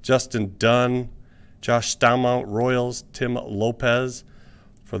 Justin Dunn, Josh Staumont, Royals, Tim Lopez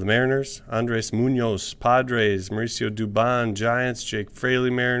for the Mariners, Andres Munoz, Padres, Mauricio Dubon, Giants, Jake Fraley,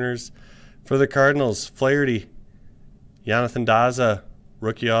 Mariners. For the Cardinals, Flaherty, Jonathan Daza,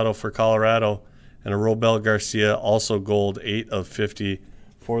 rookie auto for Colorado, and a Robel Garcia, also gold, 8 of 50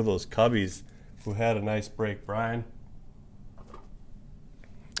 for those Cubbies who had a nice break. Brian.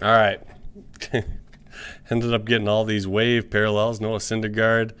 All right. Ended up getting all these wave parallels. Noah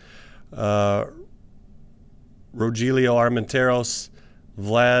Syndergaard, Rogelio Armenteros,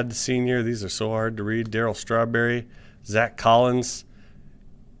 Vlad Sr. These are so hard to read. Darryl Strawberry, Zach Collins,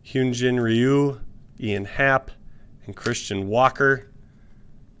 Hyunjin Ryu, Ian Happ, and Christian Walker.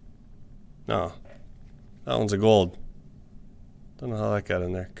 No, that one's a gold. Don't know how that got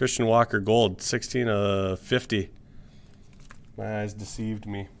in there. Christian Walker gold, 16 of 50. My eyes deceived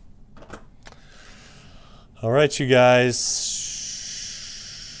me. All right, you guys.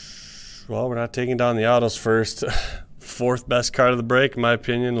 Well, we're not taking down the autos first. Fourth best card of the break, in my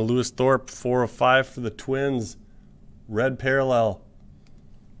opinion. Lewis Thorpe, 4 of 5 for the Twins. Red parallel.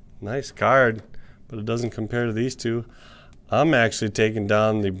 Nice card, but it doesn't compare to these two. I'm actually taking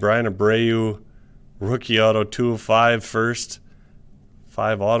down the Brian Abreu rookie auto 2 of 5 first.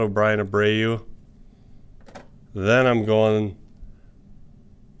 5 auto Brian Abreu. Then I'm going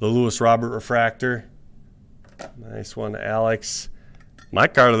the Lewis Robert refractor. Nice one, Alex. My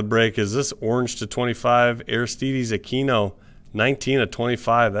card of the break is this orange to 25 Aristides Aquino, 19 of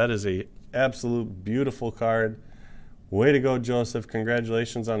 25. That is a absolute beautiful card. Way to go, Joseph.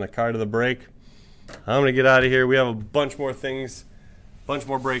 Congratulations on the card of the break. I'm going to get out of here. We have a bunch more things, a bunch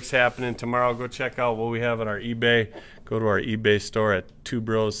more breaks happening tomorrow. Go check out what we have on our eBay. Go to our eBay store at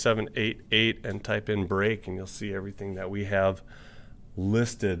 2bros788 and type in break, and you'll see everything that we have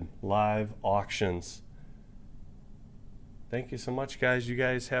listed. Live auctions. Thank you so much, guys. You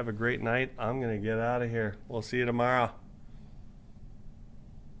guys have a great night. I'm going to get out of here. We'll see you tomorrow.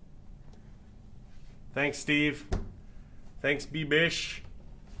 Thanks, Steve. Thanks, B-Bish.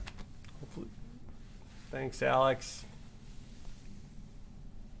 Thanks, Alex.